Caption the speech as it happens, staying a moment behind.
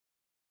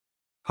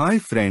Hi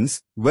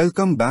friends,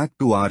 welcome back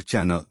to our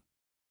channel.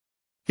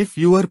 If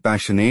you are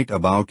passionate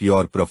about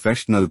your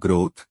professional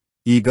growth,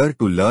 eager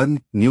to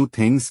learn new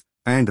things,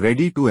 and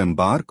ready to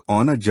embark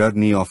on a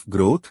journey of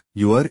growth,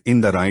 you are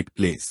in the right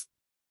place.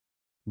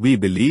 We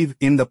believe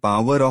in the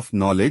power of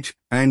knowledge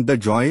and the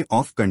joy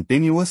of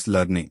continuous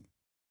learning.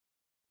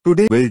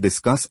 Today we'll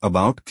discuss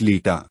about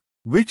CLITA,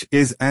 which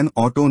is an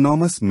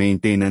autonomous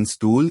maintenance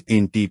tool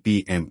in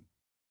TPM.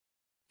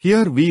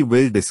 Here we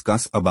will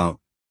discuss about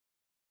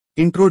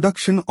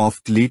Introduction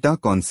of CLITA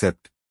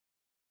concept,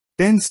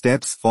 10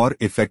 steps for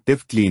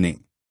effective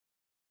cleaning,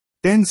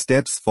 10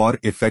 steps for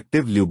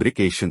effective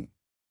lubrication,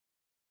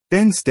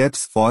 10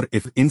 steps for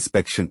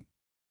inspection,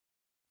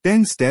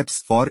 10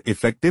 steps for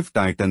effective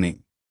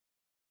tightening,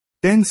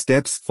 10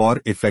 steps for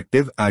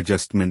effective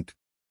adjustment.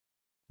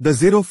 The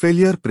zero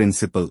failure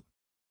principle.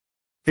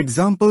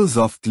 Examples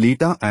of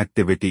CLITA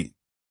activity.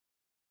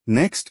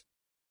 Next,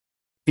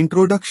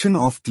 introduction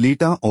of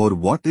CLITA or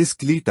what is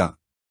CLITA?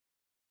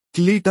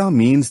 CLITA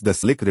means the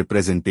slick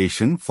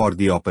representation for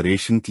the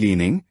operation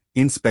cleaning,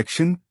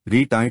 inspection,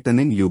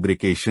 retightening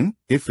lubrication.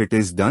 If it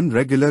is done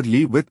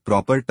regularly with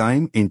proper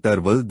time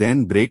interval,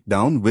 then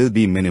breakdown will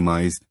be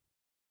minimized.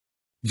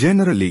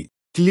 Generally,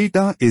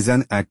 CLITA is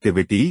an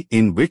activity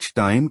in which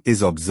time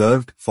is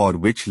observed for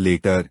which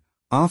later,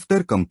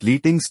 after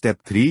completing step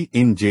 3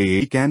 in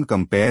JA, can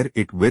compare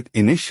it with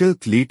initial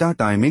CLITA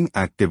timing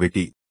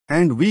activity,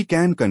 and we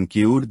can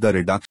conclude the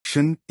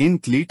reduction in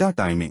CLITA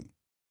timing.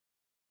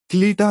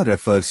 CLITA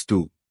refers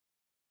to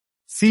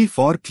C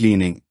for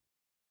cleaning,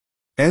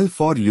 L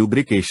for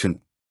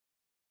lubrication,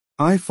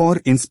 I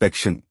for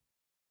inspection,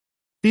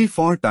 T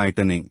for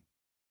tightening,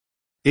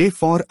 A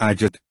for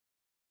adjust.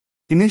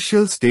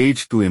 Initial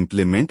stage to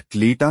implement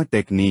CLITA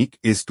technique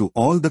is to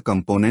all the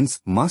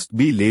components must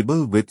be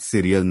labeled with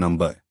serial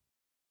number.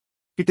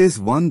 It is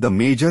the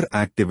major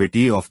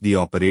activity of the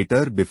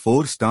operator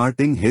before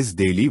starting his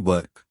daily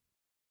work.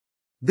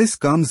 This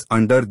comes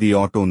under the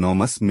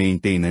autonomous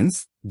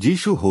maintenance,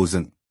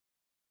 Hosen.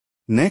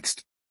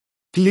 Next,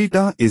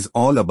 CLITA is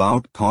all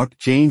about thought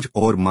change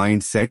or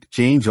mindset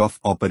change of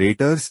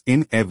operators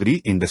in every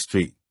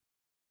industry.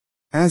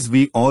 As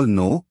we all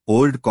know,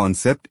 old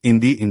concept in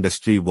the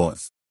industry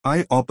was,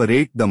 I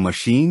operate the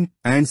machine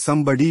and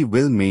somebody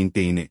will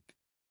maintain it.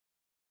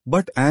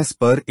 But as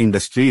per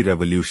industry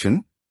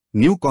revolution,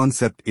 new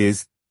concept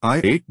is, I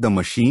operate the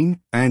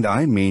machine and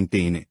I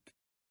maintain it.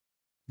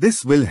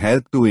 This will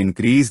help to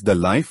increase the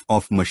life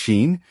of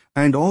machine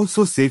and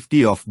also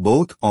safety of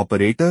both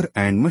operator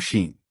and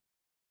machine.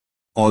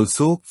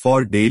 Also,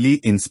 for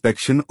daily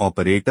inspection,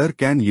 operator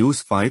can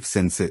use 5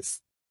 senses,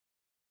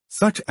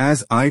 such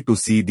as eye to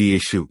see the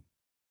issue.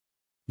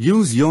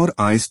 Use your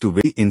eyes to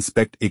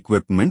inspect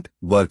equipment,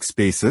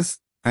 workspaces,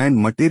 and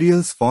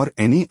materials for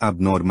any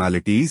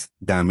abnormalities,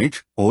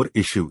 damage, or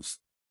issues.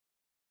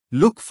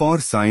 Look for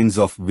signs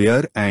of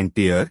wear and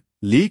tear,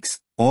 leaks,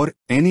 or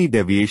any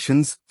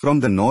deviations from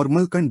the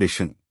normal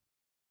condition.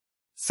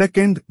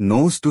 Second,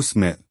 nose to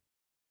smell.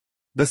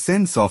 The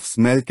sense of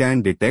smell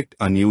can detect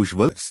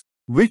unusuals,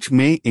 which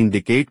may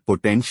indicate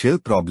potential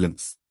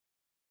problems.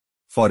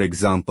 For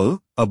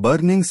example, a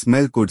burning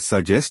smell could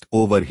suggest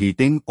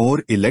overheating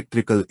or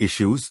electrical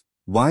issues,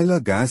 while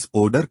a gas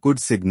odor could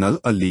signal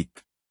a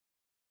leak.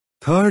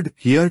 Third,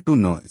 hear to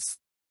noise.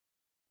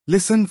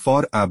 Listen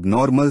for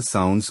abnormal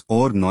sounds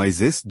or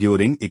noises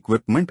during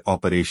equipment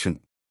operation.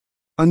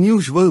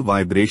 Unusual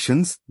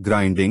vibrations,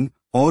 grinding,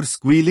 or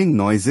squealing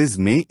noises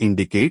may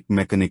indicate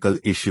mechanical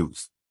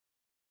issues.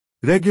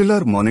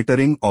 Regular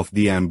monitoring of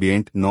the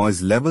ambient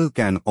noise level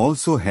can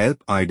also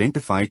help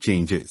identify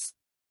changes.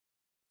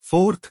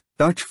 Fourth,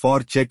 touch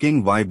for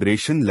checking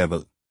vibration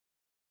level.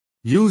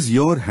 Use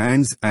your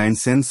hands and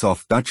sense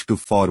of touch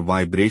for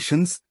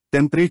vibrations,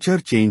 temperature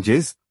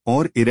changes,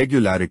 or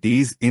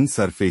irregularities in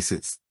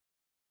surfaces.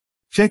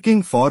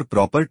 Checking for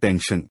proper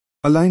tension,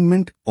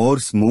 alignment, or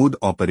smooth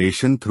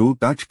operation through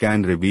touch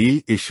can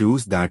reveal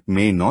issues that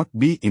may not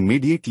be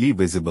immediately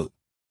visible.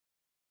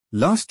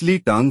 Lastly,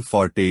 tongue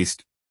for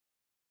taste.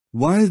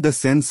 While the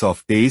sense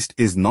of taste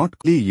is not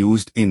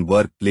used in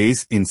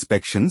workplace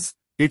inspections,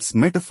 it's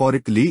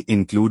metaphorically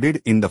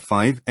included in the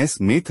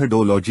 5S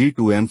methodology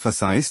to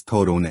emphasize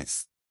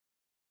thoroughness.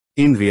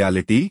 In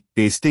reality,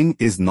 tasting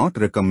is not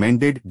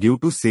recommended due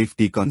to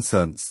safety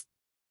concerns.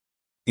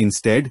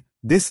 Instead,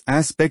 this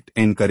aspect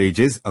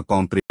encourages a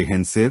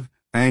comprehensive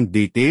and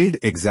detailed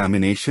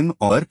examination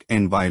of work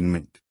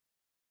environment.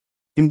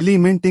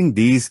 Implementing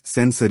these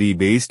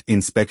sensory-based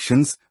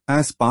inspections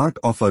as part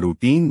of a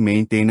routine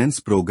maintenance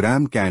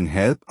program can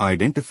help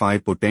identify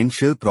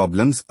potential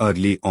problems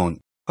early on,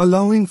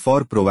 allowing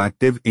for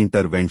proactive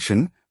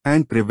intervention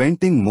and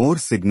preventing more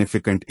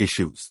significant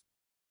issues.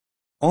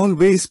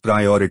 Always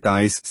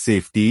prioritize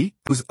safety,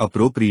 use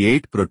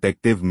appropriate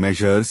protective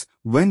measures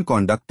when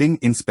conducting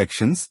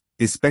inspections,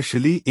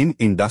 especially in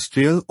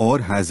industrial or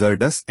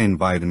hazardous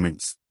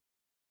environments.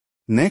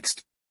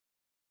 Next,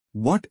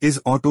 what is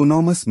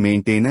autonomous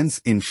maintenance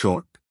in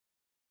short?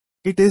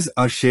 It is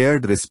a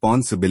shared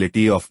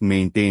responsibility of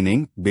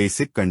maintaining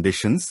basic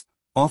conditions,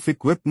 of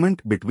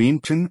equipment between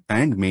production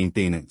and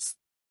maintenance.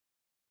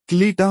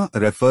 CLITA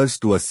refers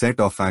to a set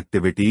of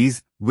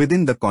activities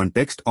within the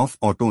context of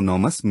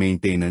autonomous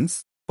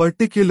maintenance,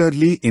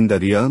 particularly in the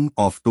realm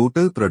of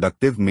total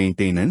productive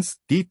maintenance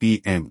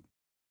 (TPM).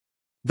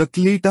 The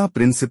CLITA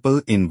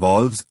principle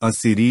involves a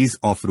series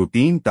of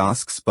routine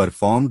tasks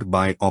performed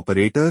by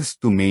operators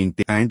to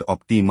maintain and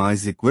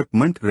optimize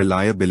equipment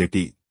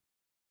reliability.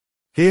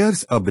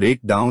 Here's a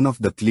breakdown of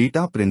the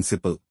CLITA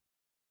principle.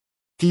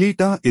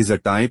 CLITA is a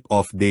type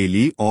of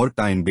daily or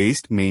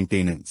time-based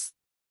maintenance.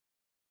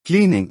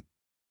 Cleaning.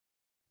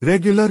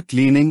 Regular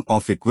cleaning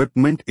of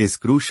equipment is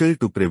crucial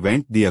to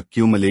prevent the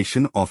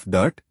accumulation of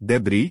dirt,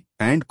 debris,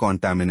 and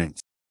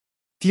contaminants.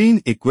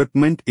 Clean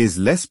equipment is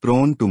less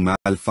prone to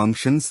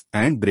malfunctions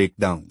and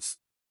breakdowns.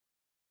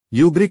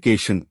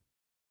 Lubrication.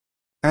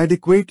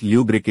 Adequate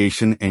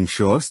lubrication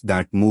ensures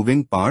that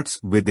moving parts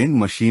within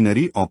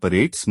machinery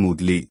operate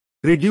smoothly,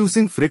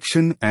 reducing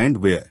friction and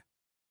wear.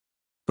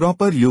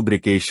 Proper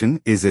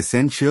lubrication is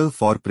essential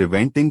for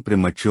preventing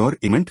premature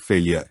equipment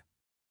failure.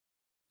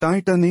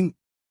 Tightening.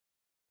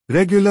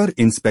 Regular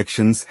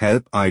inspections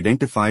help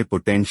identify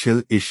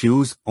potential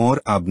issues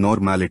or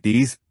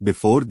abnormalities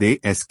before they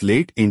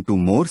escalate into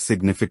more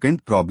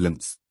significant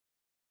problems.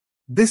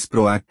 This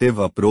proactive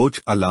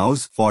approach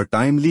allows for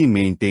timely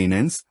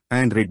maintenance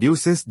and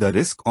reduces the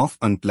risk of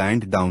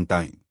unplanned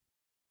downtime.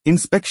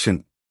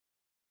 Inspection.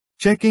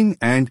 Checking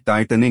and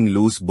tightening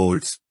loose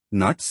bolts,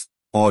 nuts,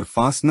 or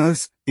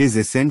fasteners is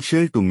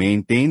essential to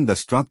maintain the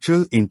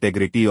structural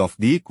integrity of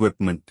the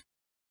equipment.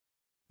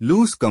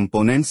 Loose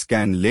components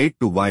can lead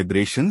to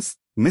vibrations,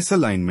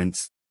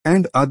 misalignments,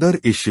 and other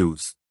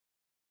issues.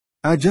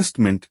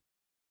 Adjustment.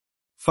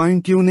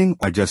 Fine-tuning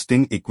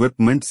adjusting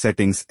equipment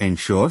settings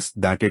ensures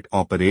that it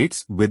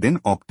operates within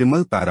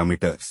optimal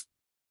parameters.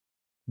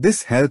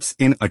 This helps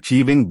in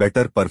achieving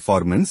better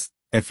performance,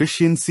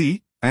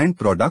 efficiency, and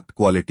product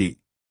quality.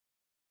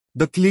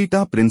 The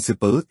CLITA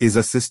principle is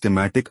a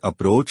systematic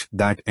approach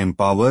that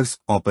empowers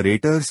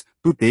operators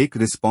to take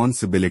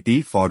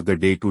responsibility for the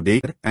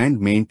day-to-day and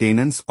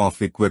maintenance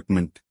of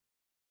equipment.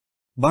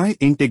 By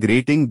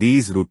integrating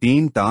these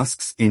routine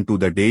tasks into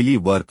the daily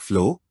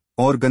workflow,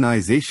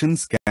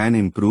 organizations can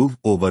improve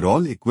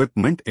overall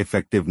equipment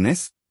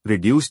effectiveness,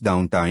 reduce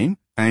downtime,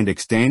 and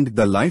extend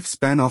the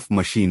lifespan of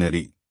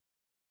machinery.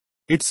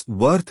 It's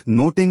worth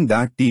noting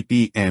that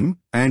TPM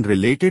and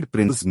related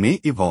principles may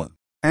evolve,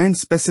 and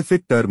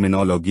specific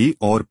terminology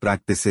or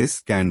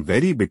practices can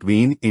vary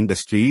between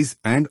industries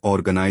and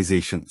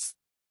organizations.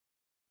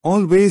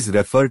 Always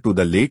refer to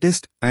the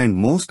latest and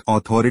most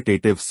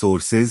authoritative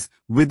sources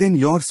within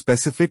your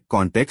specific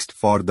context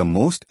for the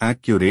most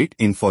accurate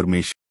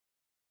information.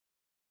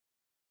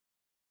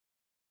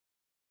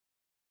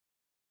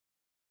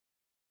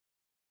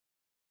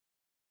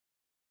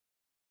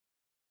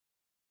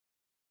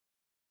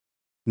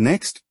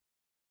 Next,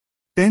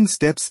 10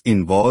 steps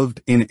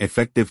involved in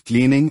effective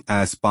cleaning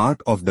as part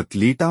of the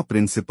CLITA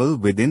principle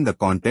within the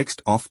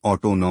context of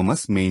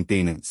autonomous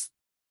maintenance.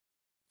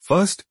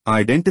 First,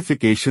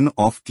 identification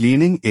of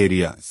cleaning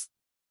areas.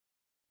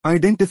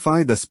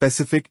 Identify the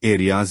specific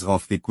areas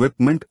of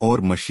equipment or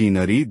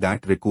machinery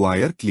that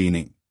require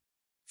cleaning.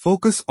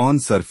 Focus on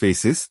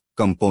surfaces,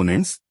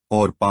 components,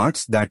 or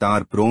parts that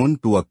are prone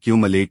to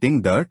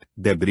accumulating dirt,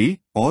 debris,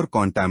 or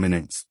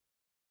contaminants.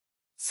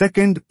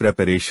 Second,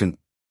 preparation.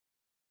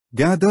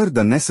 Gather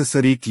the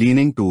necessary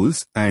cleaning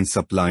tools and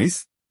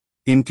supplies,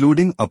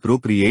 including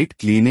appropriate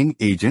cleaning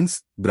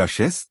agents,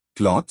 brushes,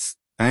 cloths,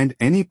 and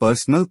any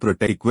personal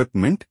protective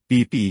equipment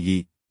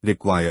 (PPE)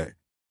 required.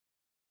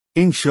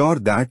 Ensure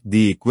that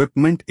the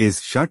equipment is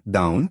shut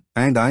down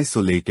and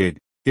isolated,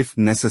 if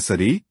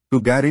necessary, to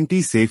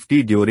guarantee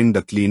safety during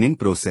the cleaning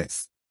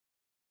process.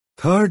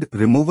 Third,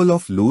 removal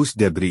of loose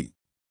debris.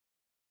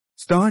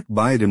 Start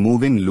by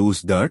removing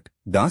loose dirt,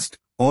 dust,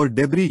 or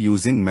debris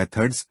using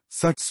methods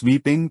such as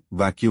sweeping,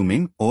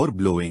 vacuuming, or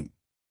blowing.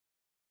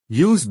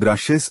 Use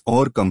brushes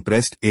or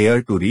compressed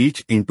air to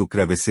reach into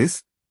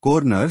crevices,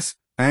 corners,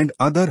 and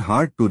other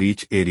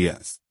hard-to-reach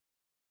areas.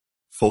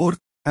 Fourth,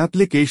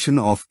 application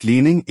of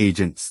cleaning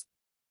agents.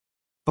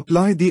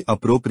 Apply the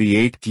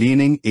appropriate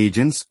cleaning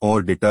agents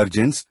or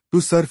detergents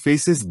to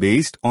surfaces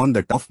based on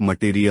the type of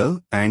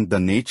material and the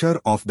nature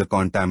of the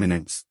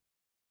contaminants.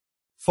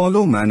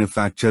 Follow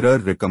manufacturer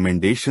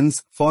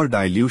recommendations for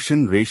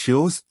dilution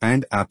ratios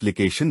and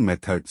application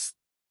methods.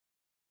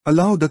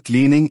 Allow the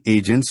cleaning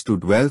agents to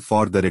dwell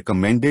for the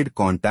recommended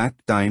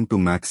contact time to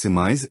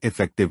maximize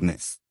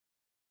effectiveness.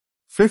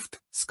 Fifth,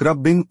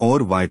 scrubbing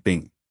or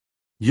wiping.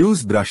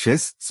 Use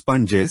brushes,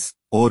 sponges,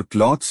 or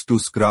cloths to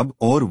scrub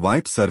or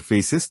wipe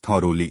surfaces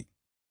thoroughly.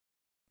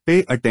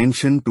 Pay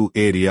attention to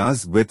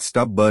areas with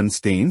stubborn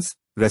stains,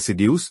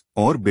 residues,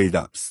 or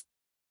buildups.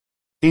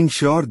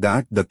 Ensure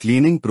that the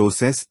cleaning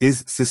process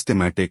is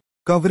systematic,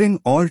 covering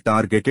all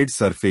targeted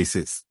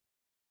surfaces.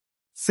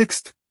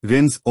 Sixth,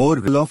 rinse or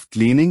roll off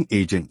cleaning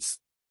agents.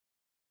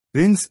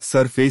 Rinse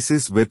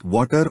surfaces with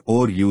water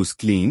or use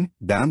clean,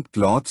 damp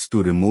cloths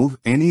to remove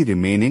any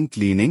remaining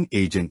cleaning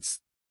agents.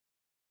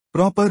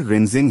 Proper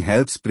rinsing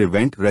helps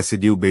prevent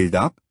residue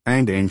buildup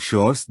and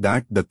ensures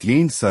that the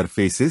cleaned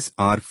surfaces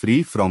are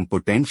free from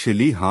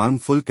potentially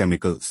harmful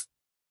chemicals.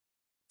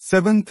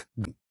 7th,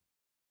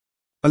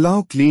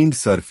 allow cleaned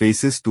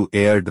surfaces to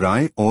air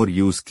dry or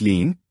use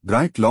clean,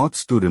 dry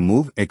cloths to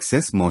remove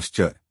excess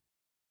moisture.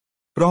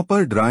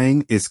 Proper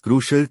drying is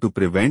crucial to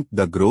prevent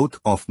the growth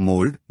of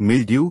mold,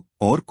 mildew,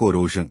 or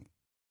corrosion.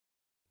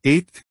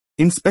 8th,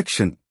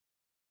 inspection.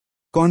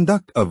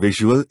 Conduct a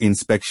visual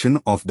inspection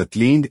of the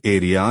cleaned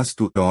areas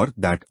to ensure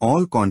that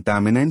all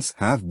contaminants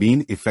have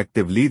been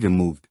effectively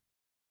removed.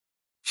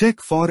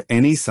 Check for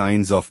any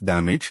signs of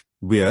damage,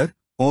 wear,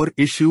 or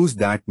issues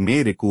that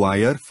may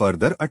require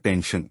further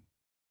attention.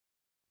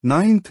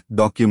 9th,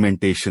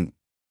 documentation.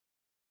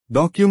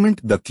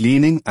 Document the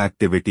cleaning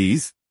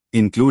activities,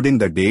 including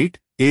the date,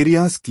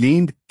 areas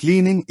cleaned,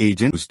 cleaning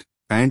agent used,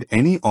 and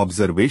any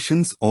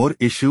observations or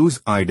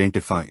issues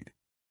identified.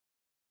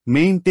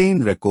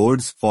 Maintain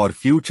records for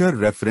future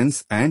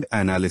reference and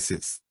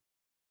analysis.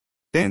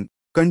 10.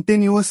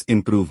 Continuous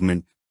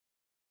improvement.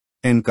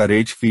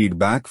 Encourage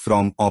feedback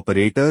from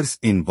operators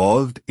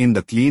involved in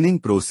the cleaning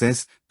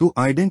process to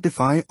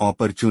identify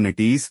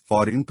opportunities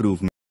for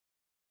improvement.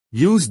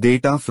 Use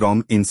data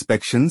from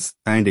inspections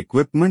and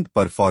equipment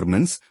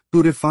performance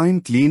to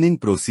refine cleaning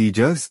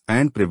procedures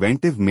and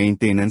preventive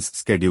maintenance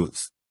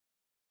schedules.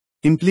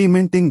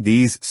 Implementing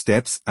these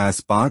steps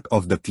as part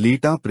of the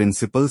CLITA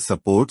principle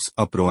supports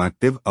a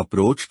proactive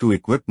approach to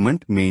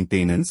equipment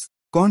maintenance,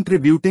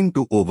 contributing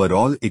to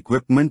overall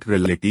equipment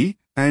reliability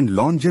and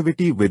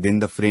longevity within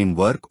the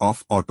framework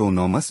of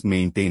autonomous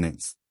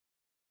maintenance.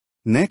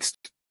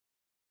 Next,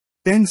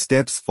 10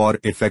 steps for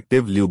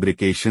effective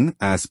lubrication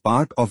as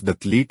part of the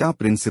CLITA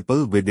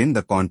principle within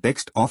the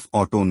context of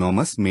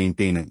autonomous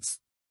maintenance.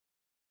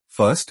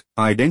 First,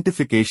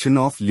 identification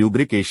of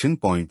lubrication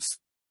points.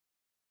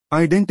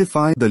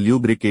 Identify the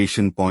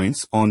lubrication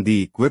points on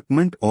the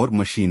equipment or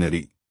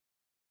machinery.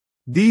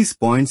 These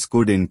points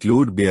could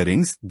include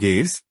bearings,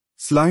 gears,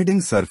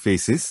 sliding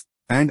surfaces,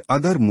 and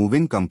other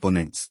moving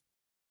components.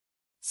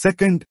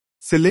 Second,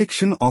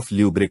 selection of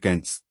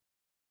lubricants.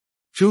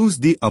 Choose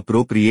the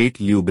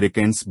appropriate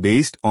lubricants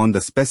based on the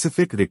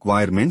specific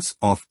requirements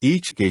of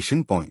each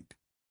lubrication point.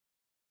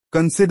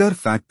 Consider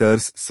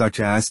factors such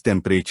as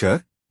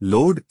temperature,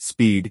 load,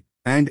 speed,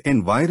 and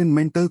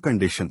environmental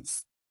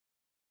conditions.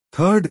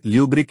 Third,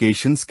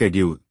 lubrication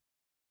schedule.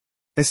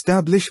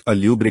 Establish a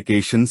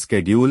lubrication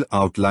schedule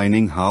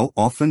outlining how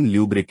often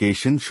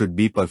lubrication should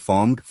be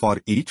performed for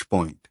each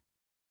point.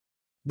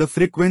 The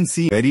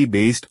frequency varies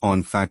based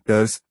on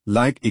factors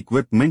like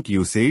equipment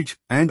usage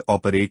and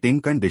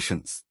operating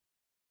conditions.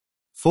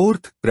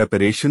 Fourth,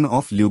 preparation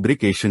of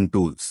lubrication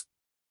tools.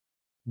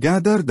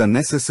 Gather the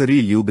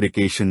necessary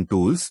lubrication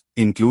tools,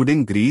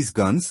 including grease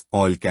guns,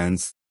 oil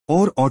cans,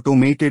 or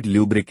automated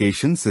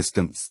lubrication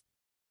systems.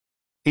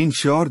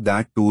 Ensure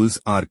that tools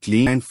are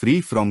clean and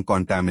free from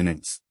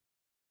contaminants.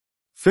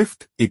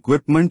 Fifth,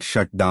 equipment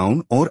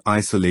shutdown or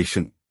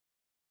isolation.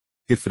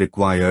 If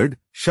required,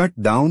 shut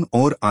down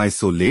or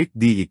isolate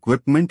the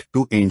equipment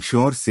to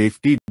ensure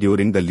safety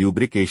during the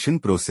lubrication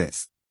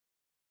process.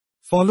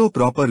 Follow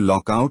proper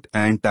lockout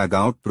and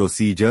tagout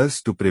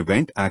procedures to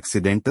prevent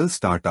accidental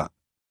startup.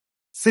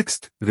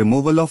 Sixth,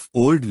 removal of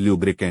old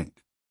lubricant.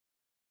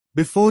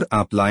 Before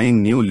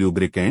applying new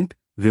lubricant,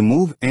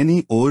 remove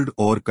any old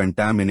or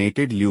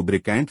contaminated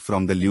lubricant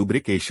from the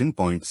lubrication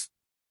points.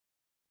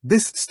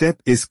 This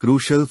step is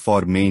crucial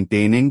for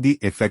maintaining the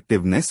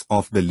effectiveness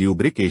of the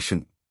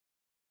lubrication.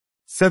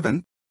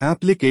 7.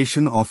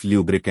 Application of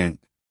lubricant.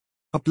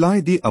 Apply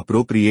the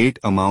appropriate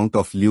amount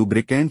of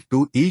lubricant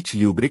to each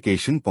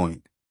lubrication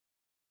point.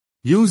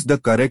 Use the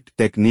correct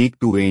technique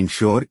to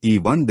ensure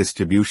even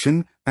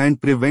distribution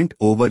and prevent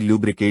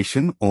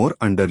over-lubrication or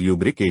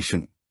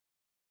under-lubrication.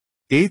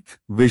 8.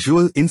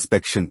 Visual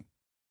inspection.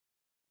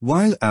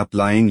 While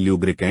applying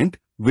lubricant,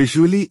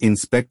 visually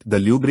inspect the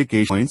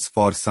lubrication points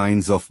for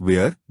signs of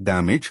wear,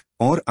 damage,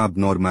 or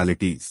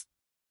abnormalities.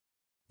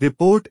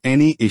 Report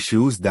any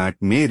issues that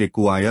may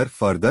require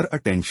further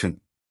attention.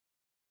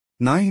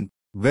 9.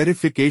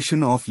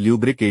 Verification of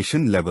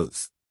lubrication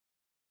levels.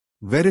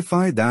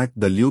 Verify that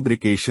the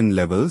lubrication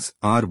levels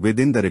are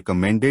within the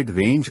recommended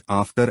range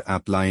after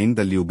applying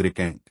the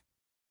lubricant.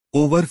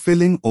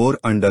 Overfilling or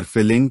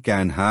underfilling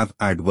can have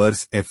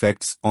adverse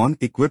effects on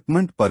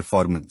equipment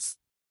performance.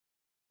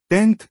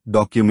 10th,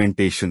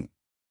 documentation.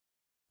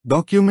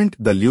 Document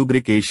the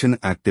lubrication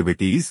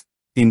activities,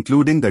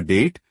 including the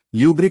date,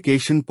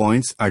 lubrication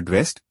points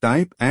addressed,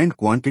 type and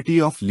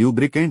quantity of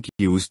lubricant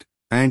used,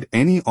 and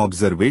any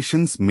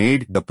observations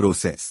made the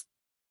process.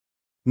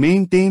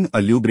 Maintain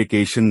a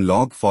lubrication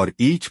log for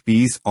each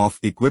piece of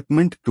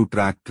equipment to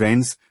track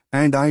trends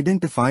and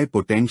identify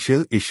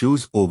potential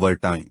issues over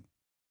time.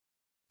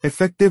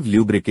 Effective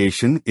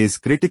lubrication is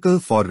critical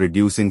for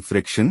reducing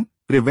friction,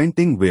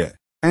 preventing wear,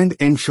 and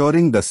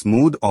ensuring the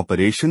smooth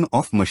operation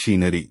of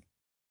machinery.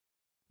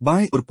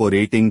 By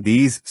incorporating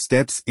these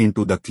steps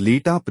into the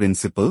CLITA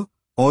principle,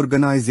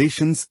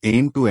 organizations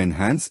aim to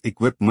enhance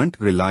equipment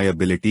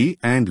reliability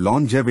and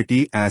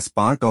longevity as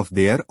part of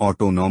their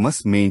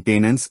autonomous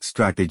maintenance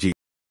strategy.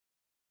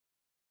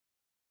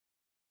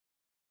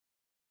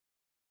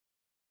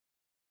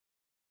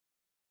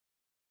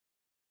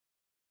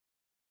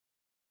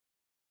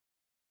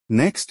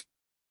 Next,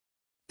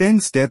 10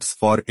 steps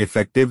for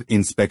effective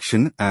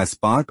inspection as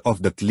part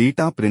of the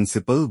CLITA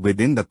principle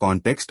within the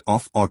context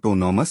of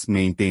autonomous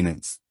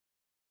maintenance.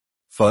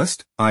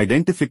 First,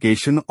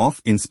 identification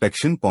of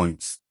inspection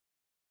points.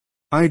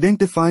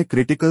 Identify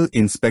critical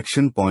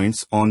inspection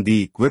points on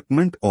the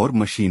equipment or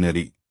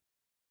machinery.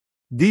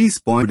 These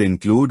points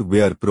include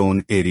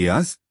wear-prone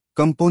areas,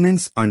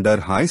 components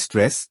under high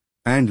stress,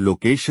 and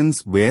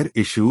locations where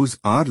issues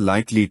are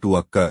likely to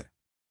occur.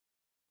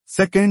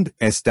 Second,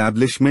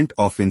 establishment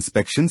of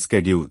inspection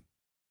schedule.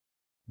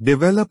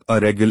 Develop a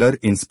regular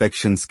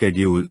inspection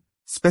schedule,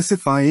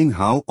 specifying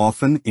how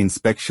often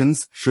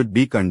inspections should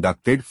be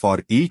conducted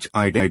for each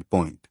identified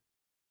point.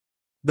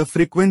 The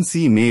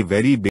frequency may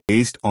vary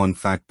based on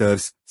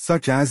factors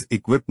such as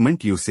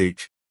equipment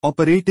usage,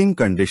 operating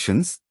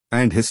conditions,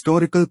 and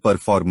historical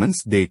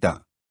performance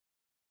data.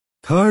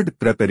 Third,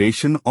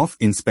 preparation of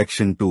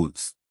inspection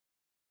tools.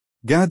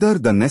 Gather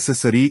the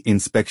necessary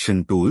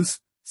inspection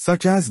tools,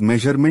 such as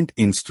measurement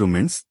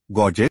instruments,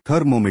 gauges,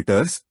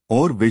 thermometers,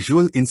 or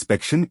visual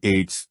inspection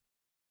aids.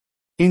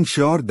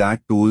 Ensure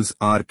that tools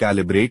are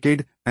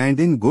calibrated and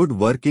in good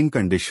working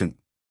condition.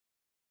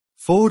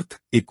 Fourth,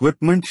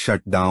 equipment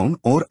shutdown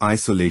or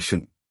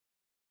isolation.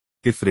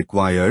 If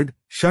required,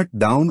 shut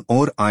down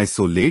or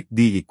isolate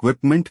the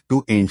equipment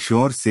to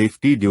ensure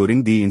safety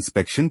during the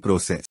inspection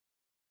process.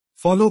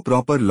 Follow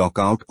proper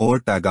lockout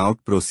or tagout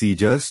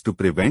procedures to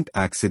prevent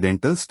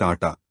accidental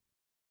startup.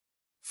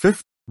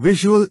 Fifth,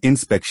 visual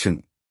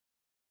inspection.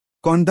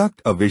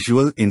 Conduct a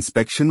visual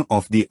inspection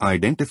of the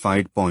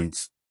identified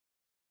points.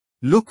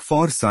 Look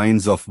for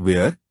signs of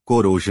wear,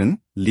 corrosion,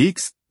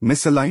 leaks,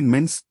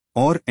 misalignments,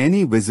 or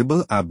any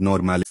visible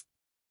abnormalities.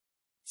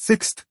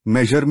 Sixth,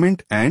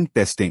 measurement and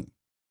testing.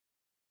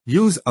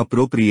 Use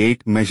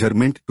appropriate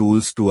measurement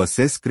tools to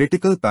assess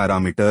critical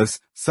parameters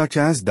such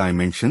as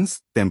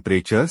dimensions,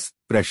 temperatures,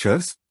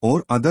 pressures,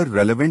 or other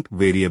relevant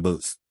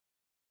variables.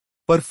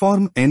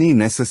 Perform any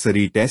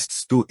necessary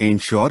tests to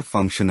ensure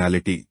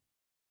functionality.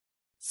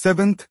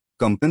 Seventh,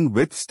 comply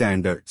with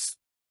standards.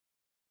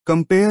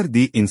 Compare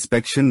the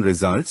inspection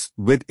results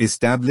with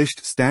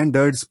established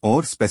standards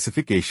or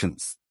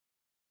specifications.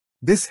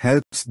 This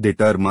helps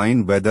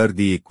determine whether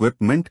the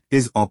equipment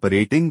is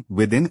operating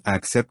within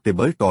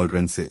acceptable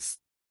tolerances.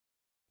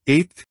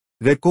 Eighth,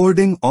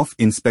 recording of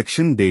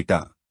inspection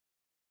data.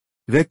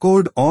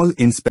 Record all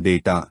inspection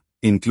data,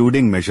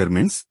 including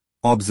measurements,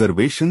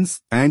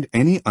 observations, and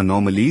any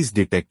anomalies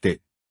detected.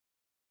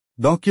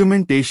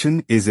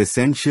 Documentation is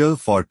essential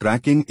for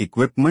tracking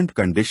equipment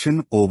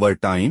condition over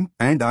time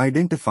and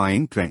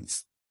identifying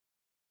trends.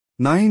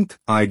 Ninth,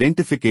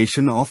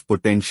 identification of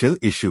potential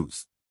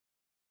issues.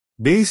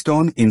 Based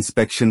on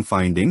inspection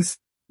findings,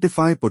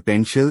 identify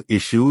potential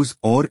issues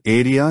or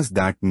areas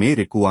that may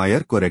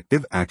require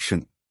corrective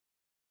action.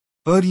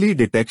 Early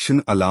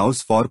detection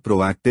allows for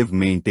proactive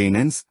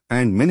maintenance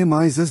and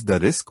minimizes the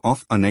risk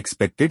of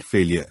unexpected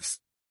failures.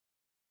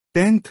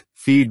 10th,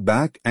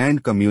 feedback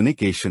and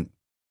communication.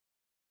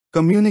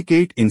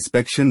 Communicate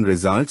inspection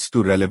results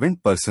to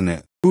relevant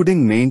personnel,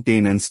 including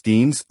maintenance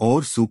teams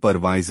or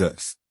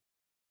supervisors.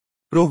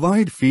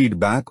 Provide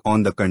feedback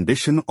on the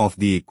condition of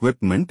the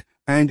equipment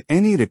and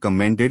any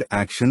recommended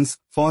actions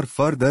for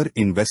further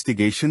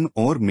investigation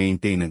or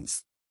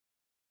maintenance.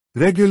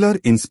 Regular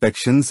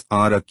inspections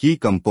are a key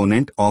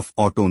component of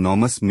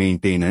autonomous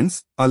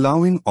maintenance,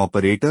 allowing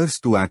operators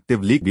to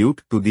actively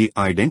contribute to the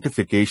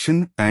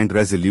identification and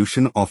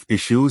resolution of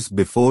issues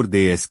before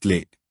they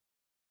escalate.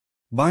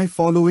 By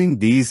following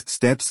these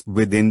steps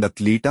within the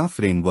CLITA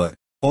framework,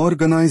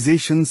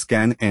 organizations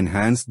can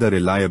enhance the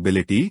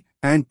reliability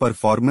and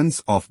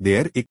performance of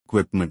their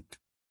equipment.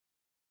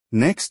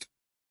 Next,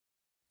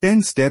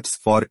 10 steps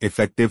for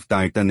effective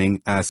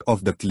tightening as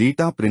of the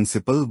CLITA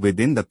principle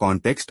within the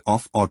context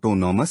of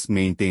autonomous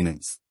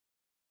maintenance.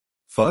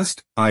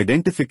 First,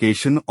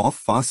 identification of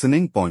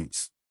fastening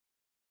points.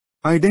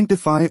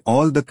 Identify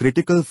all the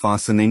critical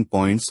fastening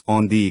points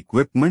on the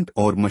equipment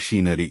or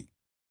machinery.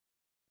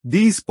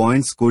 These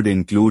points could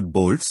include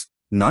bolts,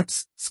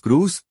 nuts,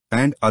 screws,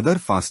 and other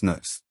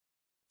fasteners.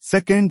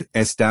 Second,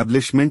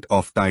 establishment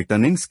of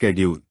tightening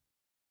schedule.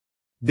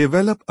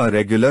 Develop a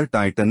regular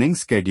tightening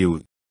schedule,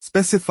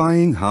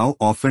 specifying how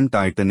often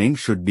tightening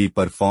should be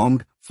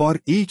performed for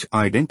each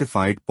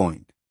identified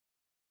point.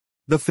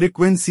 The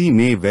frequency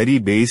may vary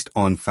based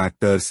on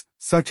factors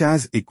such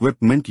as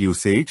equipment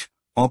usage,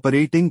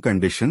 operating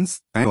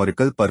conditions, and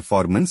historical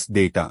performance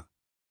data.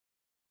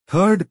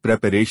 Third,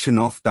 preparation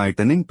of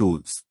tightening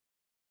tools.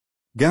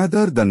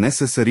 Gather the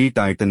necessary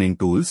tightening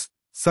tools,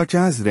 such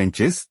as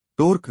wrenches,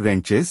 torque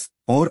wrenches,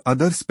 or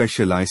other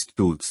specialized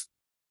tools.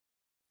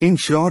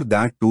 Ensure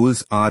that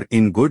tools are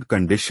in good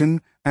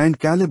condition and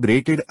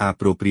calibrated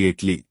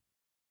appropriately.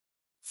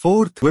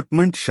 Fourth,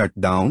 equipment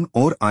shutdown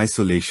or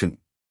isolation.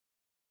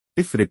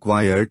 If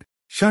required,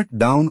 shut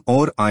down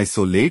or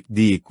isolate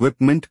the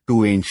equipment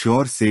to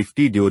ensure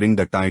safety during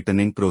the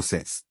tightening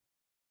process.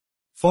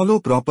 Follow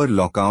proper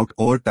lockout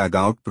or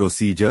tagout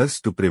procedures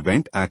to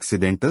prevent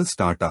accidental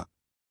startup.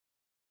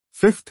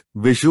 Fifth,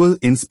 visual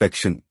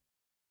inspection.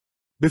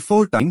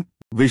 Before tightening,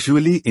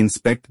 visually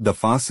inspect the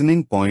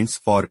fastening points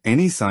for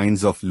any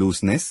signs of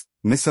looseness,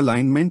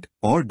 misalignment,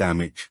 or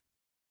damage.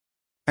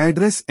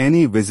 Address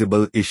any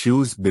visible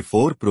issues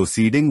before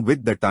proceeding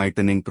with the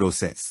tightening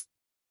process.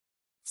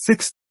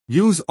 Sixth,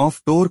 use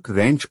of torque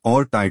wrench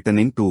or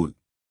tightening tool.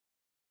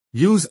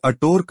 Use a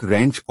torque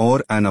wrench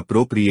or an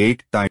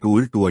appropriate tight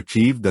tool to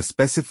achieve the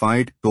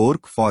specified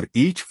torque for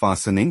each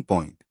fastening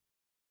point.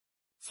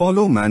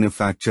 Follow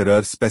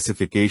manufacturer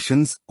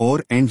specifications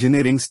or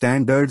engineering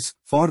standards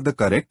for the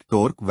correct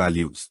torque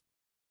values.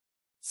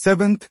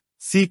 Seventh,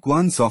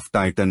 sequence of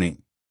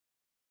tightening.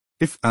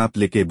 If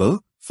applicable,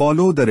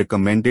 follow the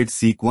recommended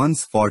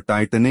sequence for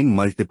tightening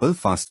multiple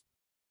fasteners.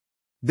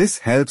 This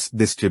helps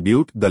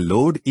distribute the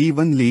load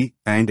evenly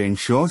and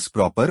ensures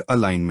proper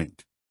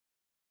alignment.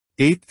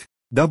 Eighth,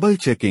 double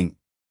checking.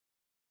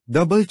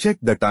 Double check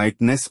the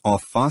tightness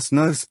of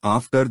fasteners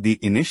after the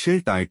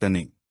initial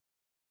tightening.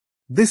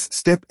 This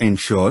step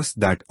ensures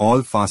that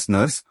all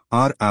fasteners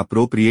are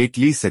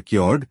appropriately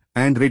secured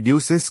and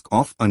reduces risk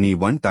of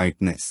uneven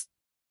tightness.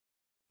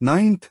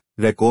 Ninth,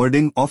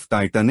 recording of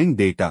tightening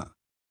data.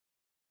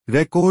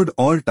 Record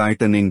all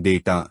tightening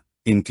data,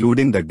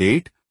 including the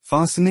date,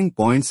 fastening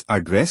points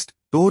addressed,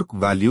 torque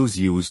values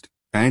used,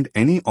 and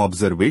any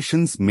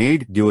observations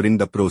made during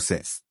the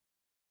process.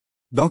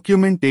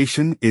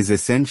 Documentation is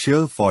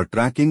essential for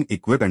tracking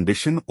equipment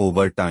condition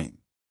over time.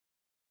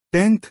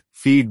 10th,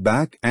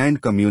 feedback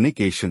and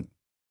communication.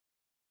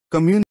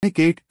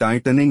 Communicate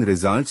tightening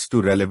results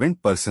to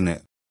relevant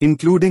personnel,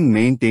 including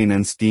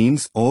maintenance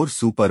teams or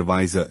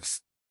supervisors.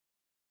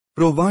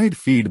 Provide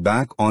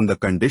feedback on the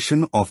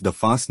condition of the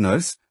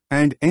fasteners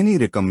and any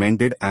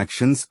recommended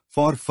actions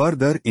for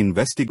further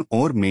investigation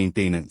or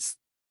maintenance.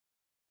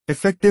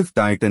 Effective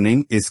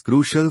tightening is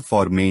crucial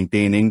for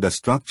maintaining the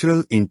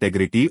structural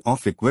integrity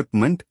of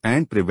equipment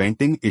and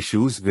preventing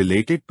issues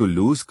related to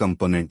loose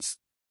components.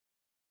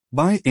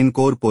 By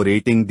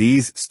incorporating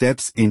these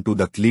steps into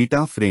the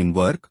CLITA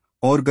framework,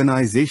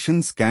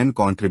 organizations can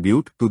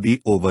contribute to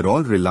the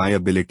overall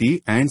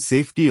reliability and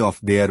safety of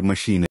their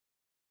machinery.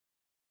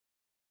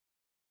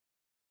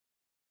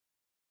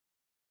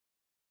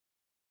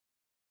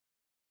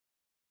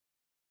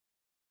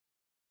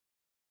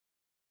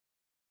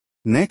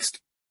 Next,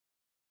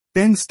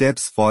 10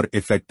 steps for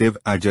effective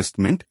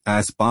adjustment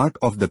as part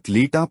of the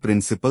CLITA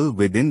principle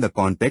within the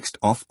context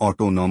of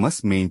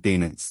autonomous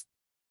maintenance.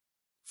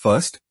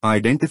 First,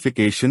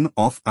 identification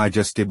of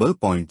adjustable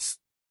points.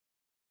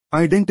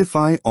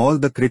 Identify all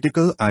the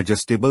critical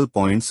adjustable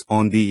points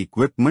on the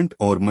equipment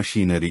or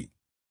machinery.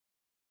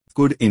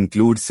 Could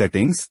include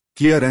settings,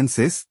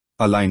 clearances,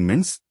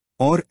 alignments,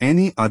 or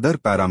any other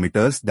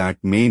parameters that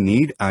may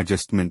need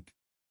adjustment.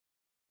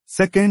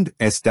 Second,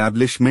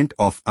 establishment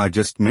of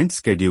adjustment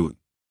schedule.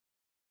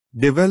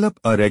 Develop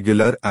a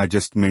regular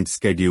adjustment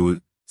schedule,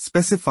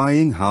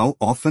 specifying how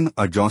often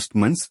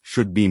adjustments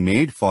should be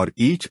made for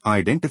each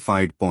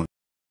identified point.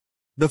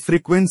 The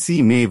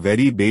frequency may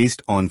vary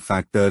based on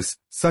factors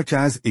such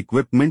as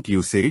equipment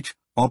usage,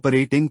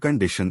 operating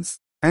conditions,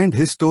 and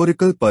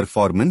historical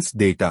performance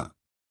data.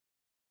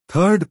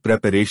 Third,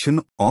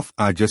 preparation of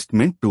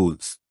adjustment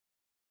tools.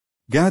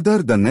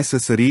 Gather the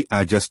necessary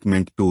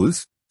adjustment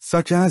tools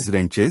such as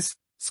wrenches,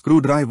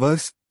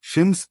 screwdrivers,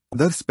 shims,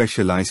 and other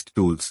specialized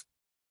tools.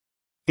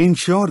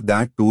 Ensure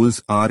that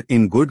tools are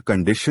in good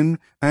condition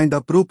and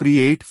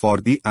appropriate for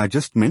the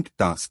adjustment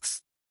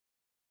tasks.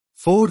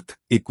 Fourth,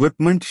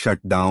 equipment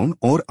shutdown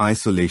or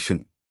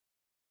isolation.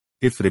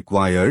 If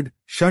required,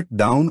 shut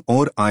down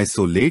or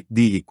isolate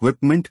the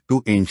equipment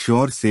to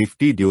ensure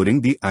safety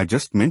during the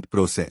adjustment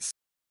process.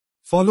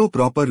 Follow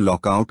proper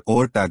lockout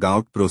or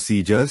tagout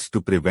procedures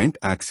to prevent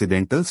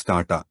accidental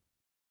startup.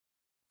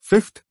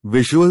 Fifth,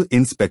 visual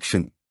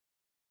inspection.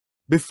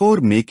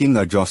 Before making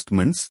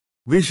adjustments,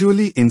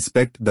 visually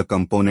inspect the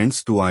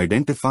components to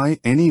identify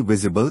any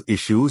visible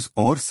issues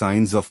or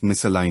signs of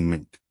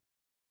misalignment.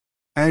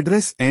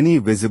 Address any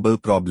visible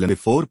problem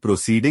before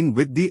proceeding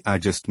with the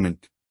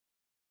adjustment.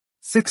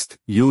 Sixth,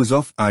 use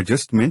of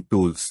adjustment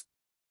tools.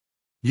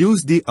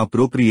 Use the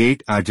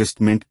appropriate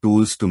adjustment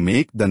tools to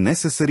make the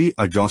necessary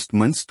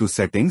adjustments to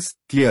settings,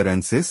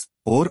 clearances,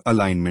 or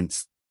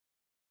alignments.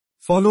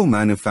 Follow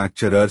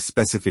manufacturer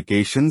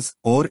specifications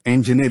or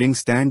engineering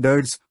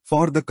standards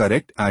for the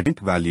correct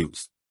adjustment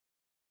values.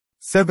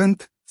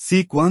 Seventh,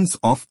 sequence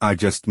of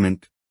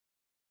adjustment.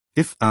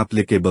 If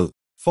applicable,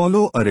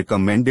 follow a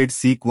recommended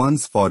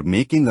sequence for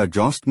making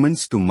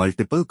adjustments to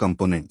multiple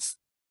components.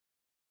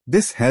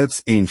 This helps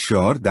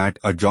ensure that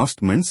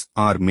adjustments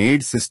are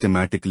made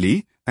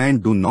systematically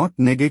and do not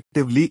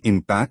negatively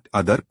impact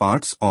other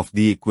parts of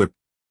the equipment.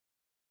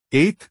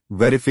 Eighth,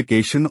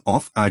 verification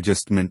of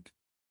adjustment.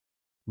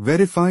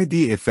 Verify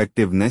the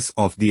effectiveness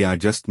of the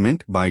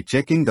adjustment by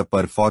checking the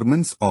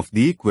performance of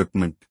the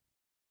equipment.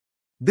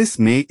 This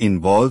may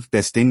involve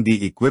testing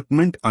the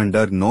equipment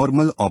under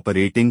normal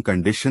operating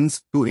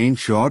conditions to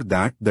ensure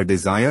that the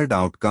desired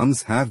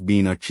outcomes have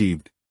been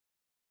achieved.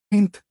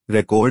 9th,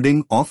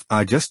 recording of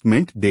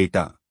adjustment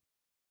data.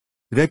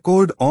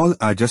 Record all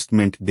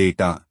adjustment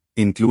data,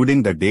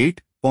 including the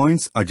date,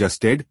 points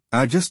adjusted,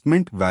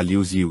 adjustment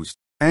values used,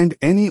 and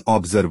any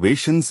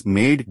observations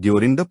made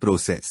during the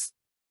process.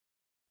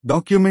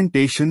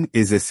 Documentation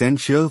is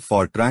essential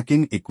for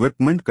tracking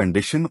equipment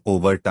condition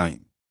over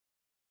time.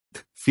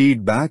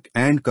 Feedback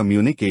and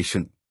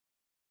communication.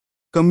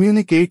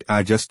 Communicate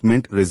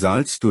adjustment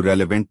results to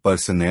relevant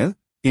personnel,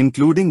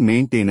 including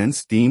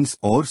maintenance teams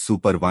or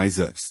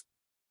supervisors.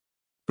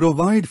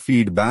 Provide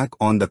feedback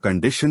on the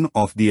condition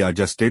of the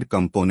adjusted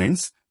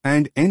components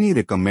and any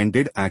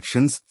recommended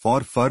actions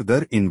for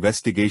further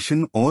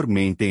investigation or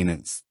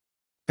maintenance.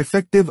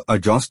 Effective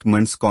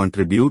adjustments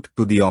contribute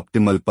to the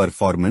optimal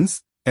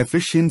performance,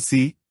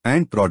 efficiency,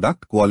 and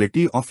product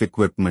quality of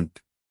equipment.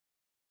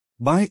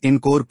 By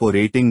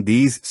incorporating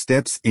these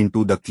steps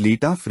into the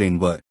CLITA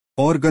framework,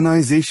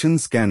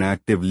 organizations can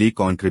actively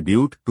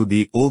contribute to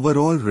the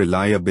overall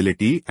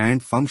reliability and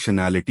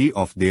functionality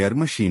of their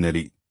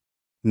machinery.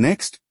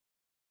 Next,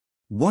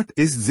 what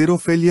is zero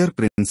failure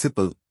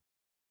principle?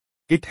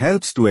 It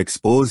helps to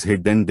expose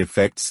hidden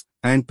defects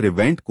and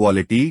prevent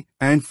quality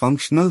and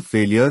functional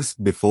failures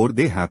before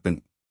they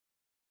happen.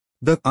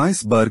 The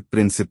iceberg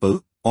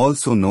principle,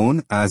 also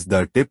known as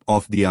the tip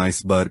of the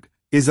iceberg,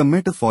 is a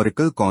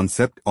metaphorical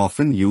concept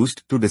often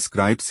used to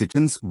describe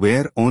situations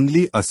where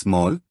only a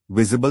small,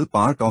 visible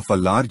part of a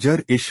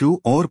larger issue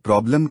or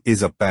problem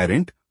is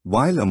apparent,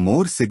 while a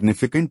more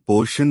significant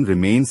portion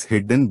remains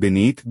hidden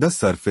beneath the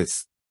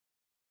surface.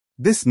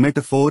 This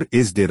metaphor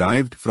is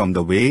derived from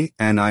the way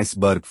an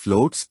iceberg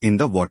floats in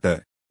the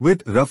water,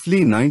 with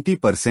roughly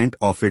 90%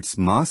 of its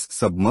mass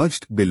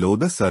submerged below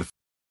the surface.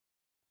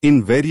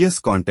 In various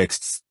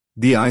contexts,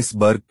 the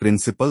iceberg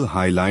principle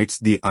highlights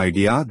the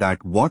idea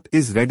that what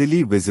is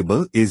readily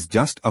visible is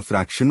just a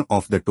fraction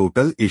of the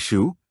total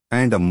issue,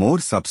 and a more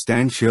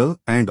substantial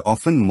and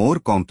often more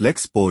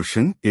complex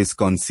portion is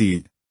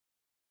concealed.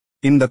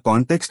 In the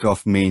context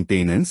of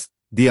maintenance,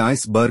 the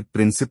iceberg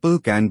principle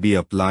can be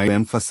applied to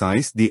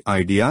emphasize the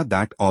idea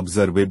that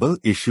observable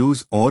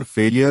issues or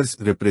failures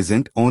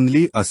represent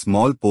only a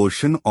small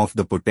portion of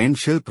the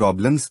potential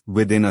problems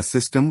within a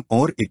system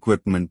or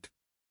equipment.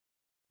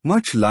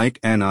 Much like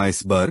an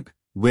iceberg,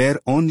 where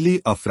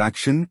only a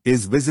fraction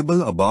is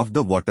visible above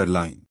the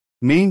waterline,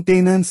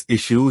 maintenance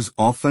issues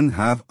often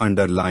have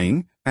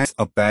underlying and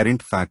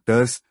apparent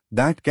factors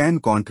that can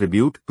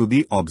contribute to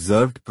the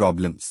observed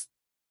problems.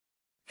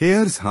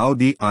 Here's how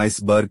the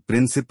iceberg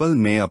principle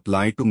may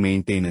apply to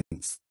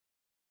maintenance.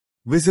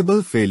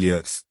 Visible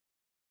failures.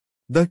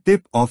 The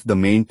tip of the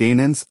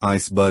maintenance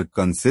iceberg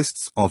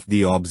consists of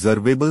the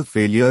observable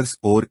failures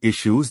or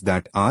issues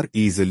that are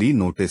easily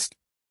noticed.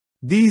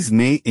 These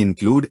may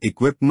include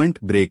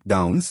equipment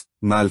breakdowns,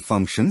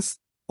 malfunctions,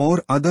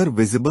 or other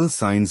visible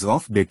signs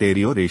of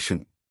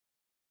deterioration.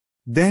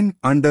 Then,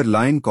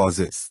 underlying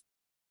causes.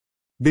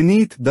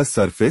 Beneath the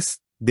surface,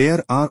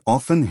 there are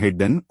often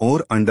hidden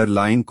or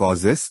underlying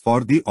causes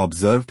for the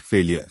observed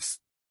failures.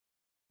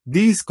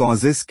 These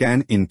causes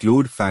can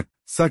include factors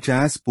such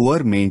as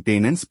poor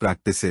maintenance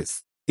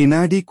practices,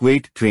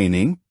 inadequate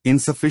training,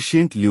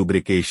 insufficient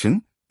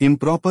lubrication,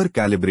 improper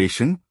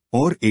calibration,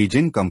 or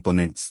aging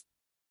components.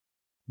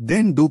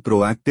 Then do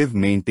proactive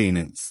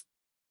maintenance.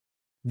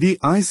 The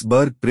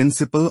iceberg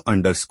principle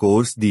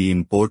underscores the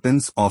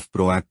importance of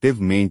proactive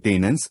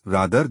maintenance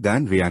rather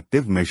than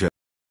reactive measures.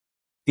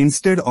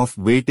 Instead of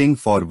waiting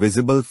for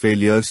visible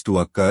failures to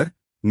occur,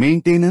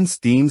 maintenance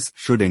teams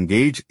should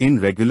engage in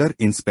regular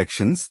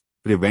inspections,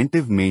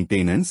 preventive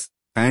maintenance,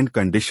 and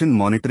condition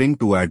monitoring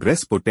to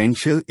address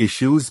potential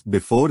issues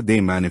before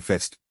they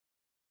manifest.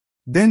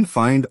 Then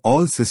find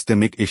all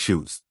systemic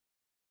issues.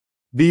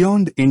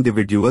 Beyond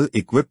individual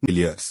equipment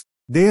failures,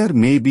 there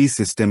may be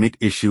systemic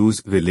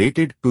issues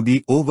related to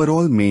the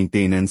overall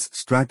maintenance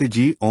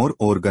strategy or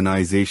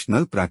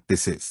organizational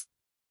practices.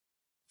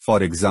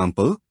 For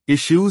example,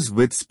 issues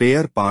with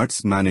spare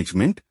parts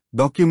management,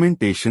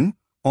 documentation,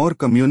 or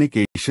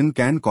communication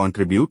can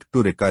contribute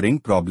to recurring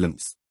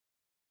problems.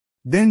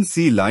 Then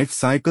see life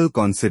cycle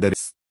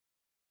considerations.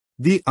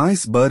 The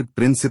iceberg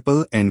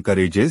principle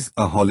encourages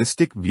a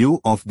holistic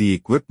view of the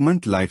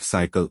equipment life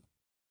cycle.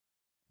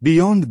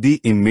 Beyond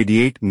the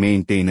immediate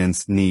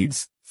maintenance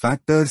needs,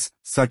 factors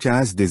such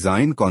as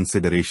design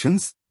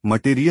considerations,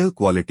 material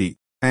quality,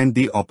 and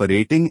the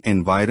operating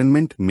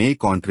environment may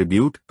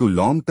contribute to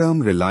long-term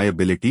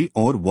reliability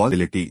or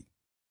volatility.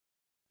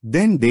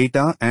 Then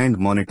data and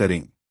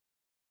monitoring.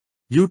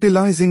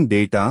 Utilizing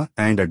data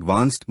and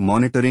advanced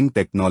monitoring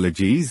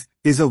technologies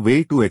is a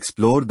way to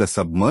explore the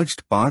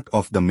submerged part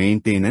of the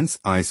maintenance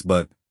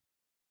iceberg.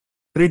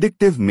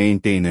 Predictive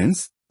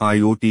maintenance,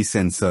 IoT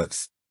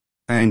sensors,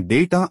 and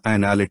data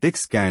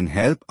analytics can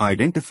help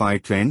identify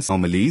trends,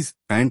 anomalies,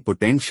 and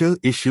potential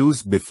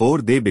issues before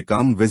they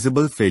become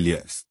visible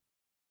failures.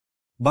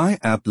 By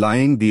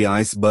applying the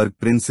iceberg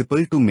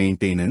principle to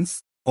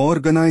maintenance,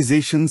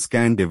 Organizations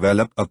can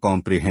develop a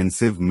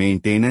comprehensive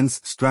maintenance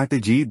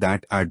strategy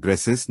that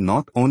addresses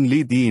not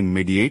only the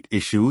immediate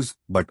issues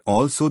but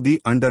also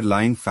the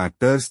underlying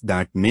factors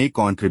that may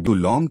contribute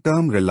to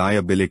long-term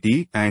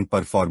reliability and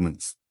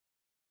performance.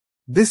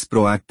 This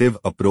proactive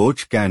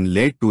approach can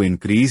lead to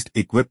increased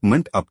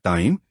equipment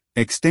uptime,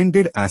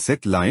 extended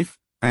asset life,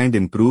 and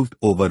improved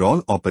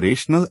overall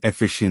operational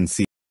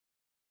efficiency.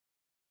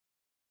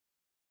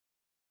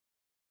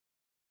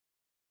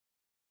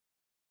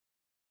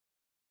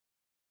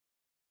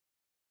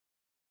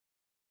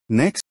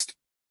 Next,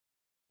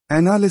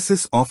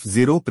 analysis of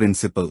zero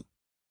principle.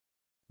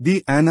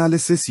 The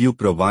analysis you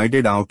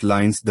provided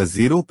outlines the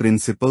zero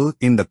principle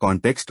in the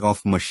context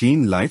of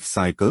machine life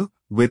cycle,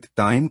 with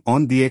time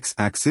on the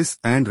x-axis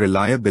and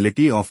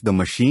reliability of the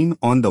machine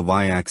on the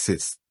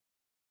y-axis.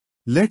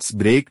 Let's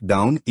break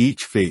down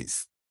each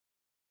phase.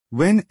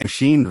 When a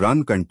machine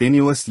runs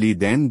continuously,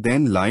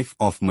 then life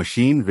of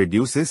machine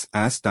reduces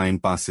as time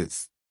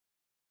passes.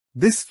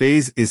 This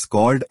phase is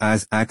called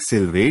as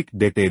accelerate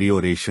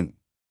deterioration.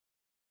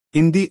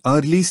 In the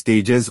early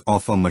stages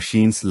of a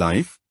machine's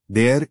life,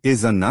 there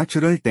is a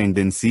natural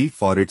tendency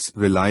for its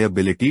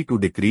reliability to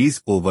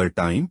decrease over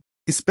time,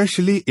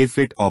 especially if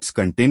it operates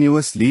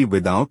continuously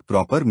without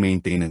proper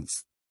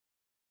maintenance.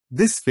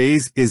 This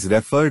phase is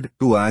referred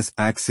to as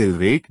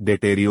accelerate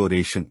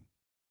deterioration.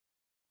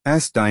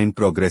 As time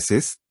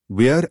progresses,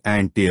 wear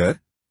and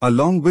tear,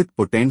 along with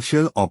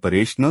potential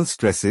operational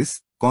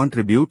stresses,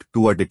 contribute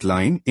to a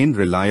decline in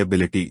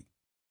reliability.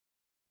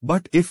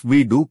 But if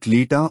we do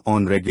CLITA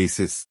on regular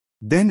basis,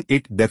 then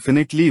it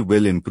definitely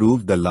will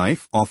improve the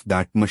life of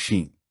that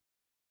machine.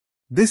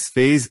 This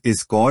phase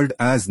is called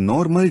as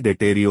normal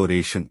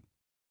deterioration.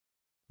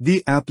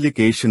 The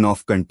application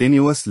of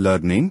continuous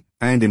learning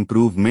and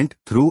improvement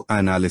through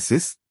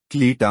analysis,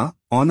 CLITA,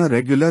 on a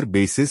regular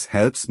basis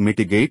helps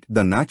mitigate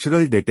the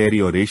natural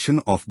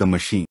deterioration of the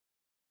machine.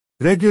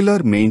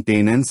 Regular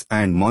maintenance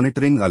and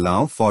monitoring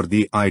allow for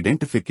the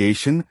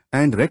identification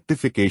and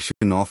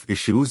rectification of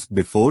issues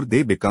before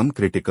they become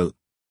critical.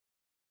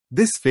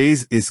 This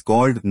phase is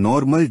called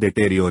normal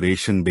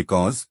deterioration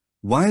because,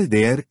 while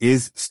there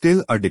is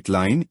still a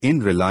decline in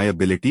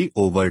reliability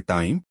over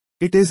time,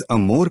 it is a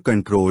more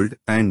controlled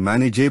and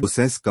manageable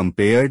process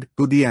compared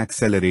to the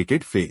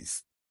accelerated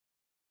phase.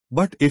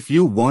 But if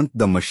you want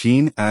the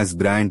machine as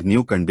brand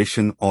new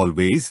condition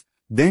always,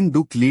 then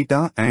do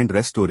CLITA and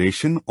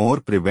restoration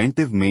or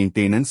preventive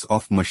maintenance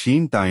of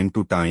machine time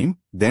to time,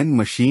 then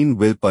machine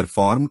will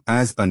perform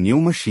as a new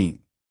machine.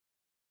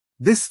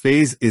 This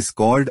phase is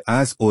called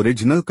as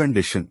original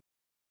condition.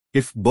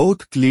 If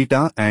both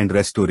CLITA and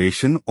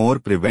restoration or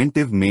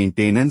preventive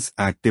maintenance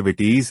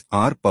activities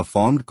are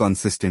performed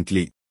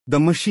consistently, the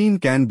machine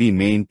can be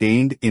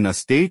maintained in a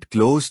state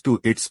close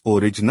to its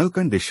original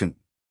condition.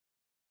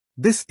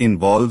 This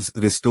involves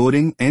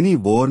restoring any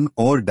worn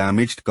or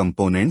damaged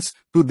components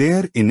to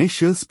their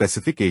initial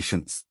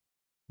specifications.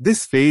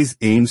 This phase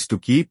aims to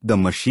keep the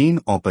machine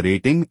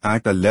operating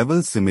at a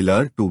level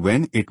similar to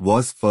when it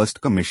was first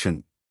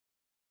commissioned.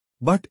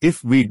 But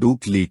if we do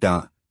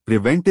CLITA,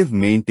 preventive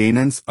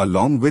maintenance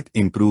along with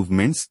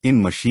improvements in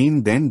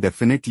machine, then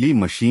definitely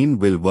machine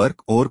will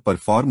work or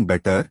perform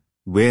better,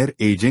 where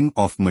aging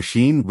of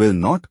machine will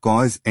not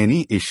cause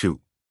any issue.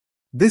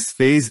 This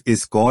phase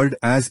is called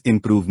as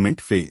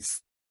improvement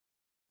phase.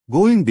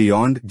 Going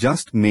beyond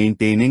just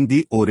maintaining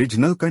the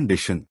original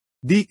condition,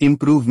 the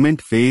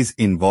improvement phase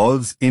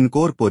involves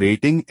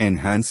incorporating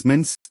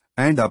enhancements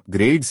and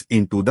upgrades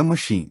into the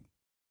machine.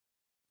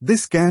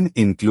 This can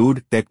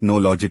include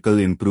technological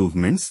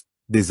improvements,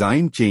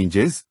 design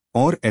changes,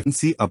 or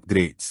efficiency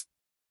upgrades.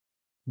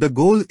 The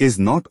goal is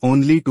not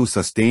only to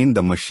sustain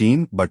the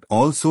machine but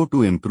also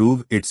to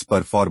improve its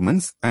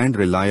performance and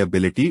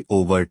reliability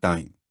over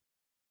time.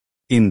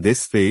 In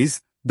this phase,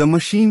 the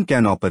machine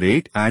can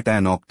operate at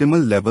an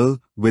optimal level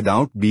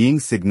without being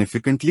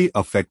significantly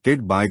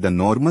affected by the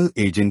normal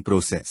aging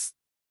process.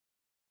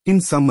 In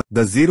sum,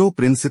 the zero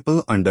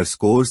principle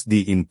underscores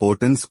the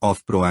importance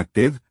of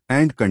proactive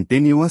and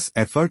continuous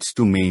efforts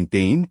to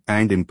maintain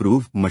and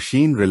improve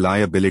machine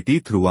reliability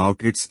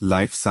throughout its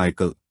life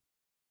cycle.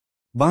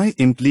 By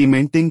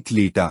implementing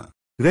CLITA,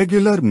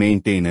 regular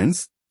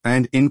maintenance,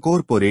 and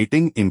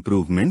incorporating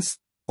improvements,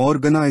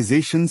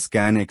 organizations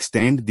can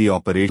extend the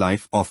operational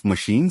life of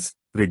machines,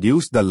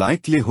 reduce the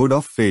likelihood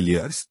of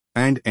failures,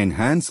 and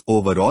enhance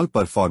overall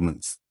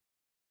performance.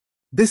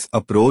 This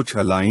approach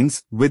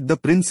aligns with the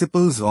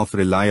principles of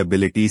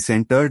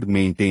reliability-centered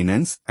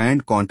maintenance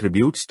and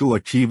contributes to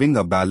achieving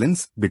a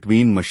balance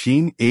between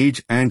machine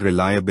age and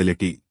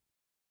reliability.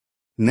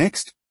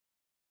 Next,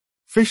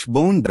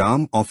 fishbone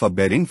diagram of a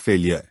bearing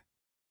failure.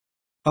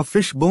 A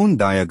fishbone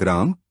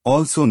diagram,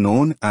 also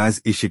known as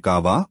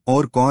Ishikawa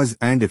or cause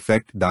and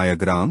effect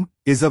diagram,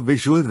 is a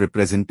visual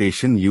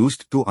representation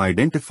used to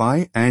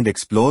identify and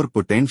explore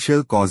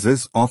potential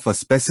causes of a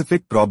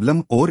specific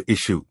problem or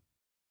issue.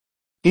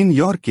 In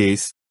your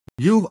case,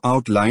 you've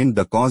outlined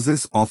the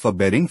causes of a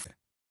bearing failure.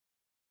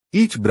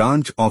 Each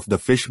branch of the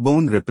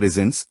fishbone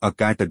represents a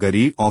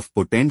category of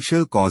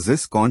potential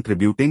causes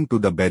contributing to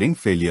the bearing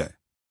failure.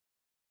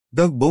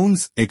 The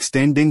bones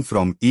extending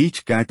from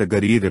each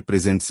category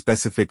represent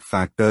specific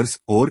factors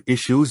or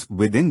issues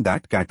within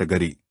that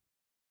category.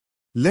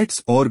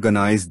 Let's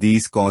organize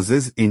these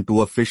causes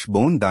into a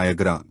fishbone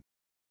diagram.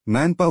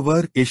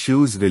 Manpower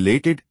issues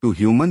related to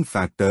human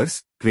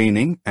factors,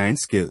 training and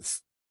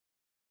skills.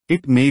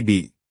 It may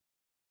be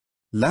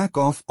lack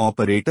of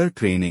operator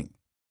training,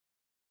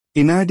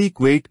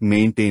 inadequate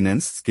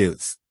maintenance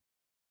skills,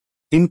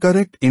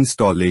 incorrect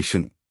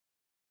installation,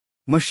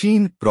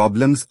 machine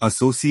problems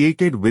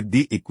associated with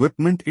the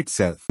equipment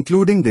itself,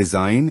 including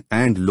design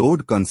and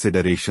load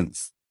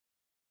considerations.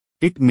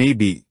 It may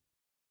be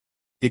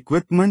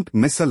equipment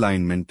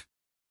misalignment,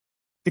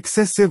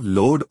 excessive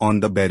load on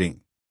the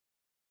bearing,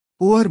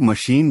 poor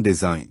machine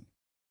design,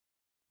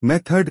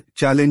 method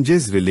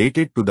challenges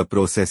related to the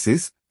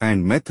processes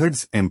and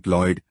methods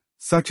employed,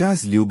 such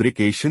as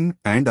lubrication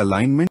and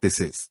alignment.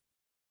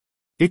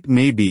 It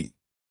may be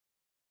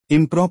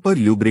improper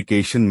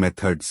lubrication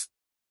methods,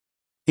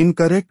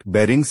 incorrect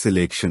bearing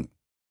selection,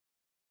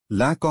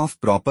 lack of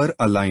proper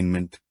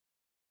alignment,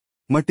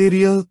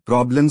 material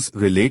problems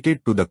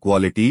related to the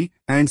quality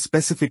and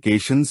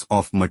specifications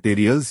of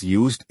materials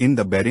used in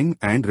the bearing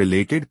and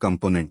related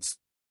components.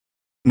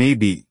 May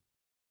be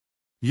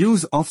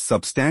use of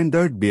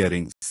substandard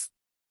bearings,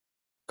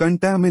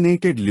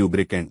 contaminated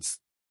lubricants,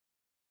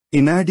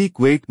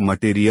 inadequate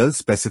material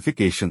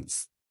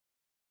specifications,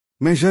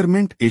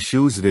 measurement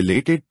issues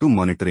related to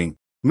monitoring,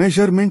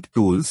 measurement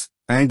tools,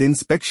 and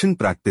inspection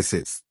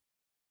practices.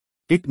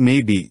 It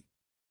may be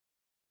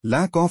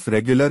lack of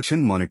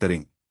regulation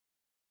monitoring,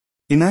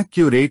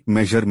 inaccurate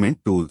measurement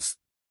tools,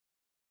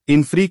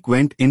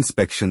 infrequent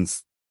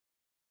inspections,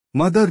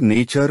 Mother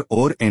Nature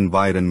or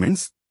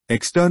environments,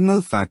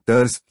 external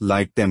factors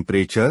like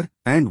temperature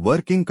and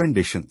working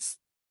conditions.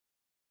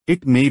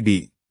 It may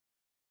be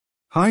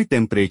high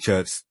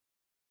temperatures,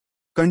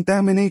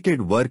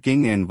 contaminated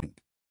working environment,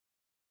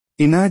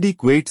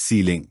 inadequate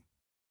sealing.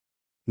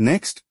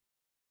 Next,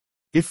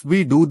 if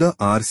we do the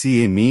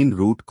RCA mean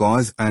root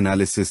cause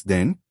analysis,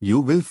 then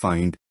you will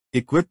find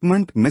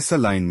equipment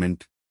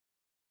misalignment.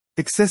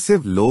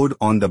 Excessive load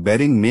on the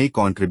bearing may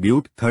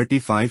contribute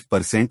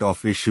 35%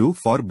 of issue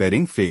for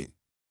bearing fail.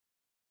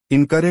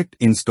 Incorrect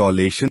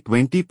installation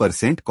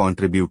 20%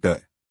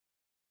 contributor.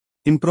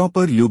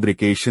 Improper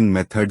lubrication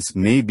methods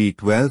may be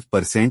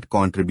 12%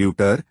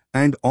 contributor,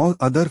 and all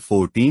other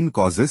 14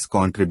 causes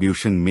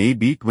contribution may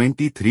be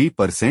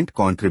 23%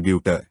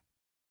 contributor.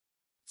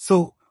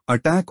 So,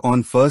 attack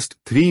on first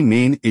three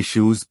main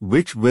issues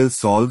which will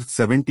solve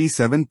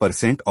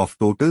 77% of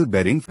total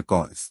bearing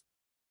cause.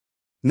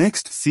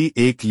 Next, see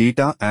a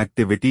CLITA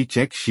activity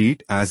check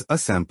sheet as a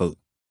sample,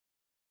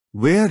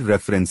 where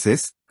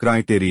references,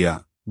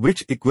 criteria,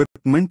 which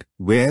equipment,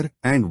 where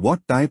and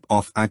what type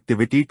of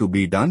activity to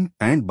be done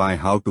and by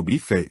how to be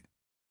filled.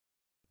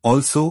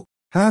 Also,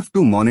 have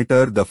to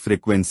monitor the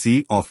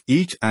frequency of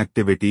each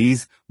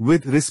activities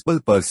with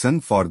responsible person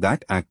for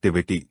that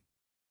activity.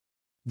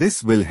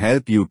 This will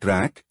help you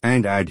track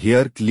and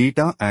adhere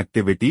CLITA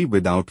activity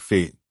without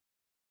fail.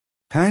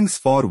 Thanks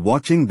for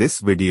watching this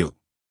video.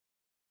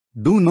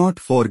 Do not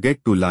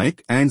forget to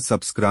like and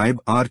subscribe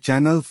our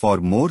channel for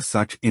more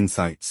such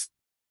insights.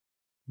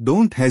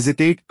 Don't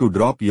hesitate to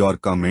drop your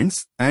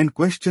comments and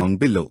questions down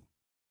below.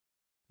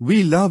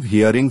 We love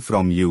hearing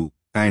from you,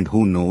 and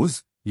who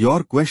knows,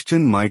 your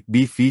question might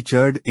be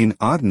featured in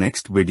our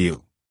next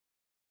video.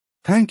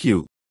 Thank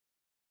you.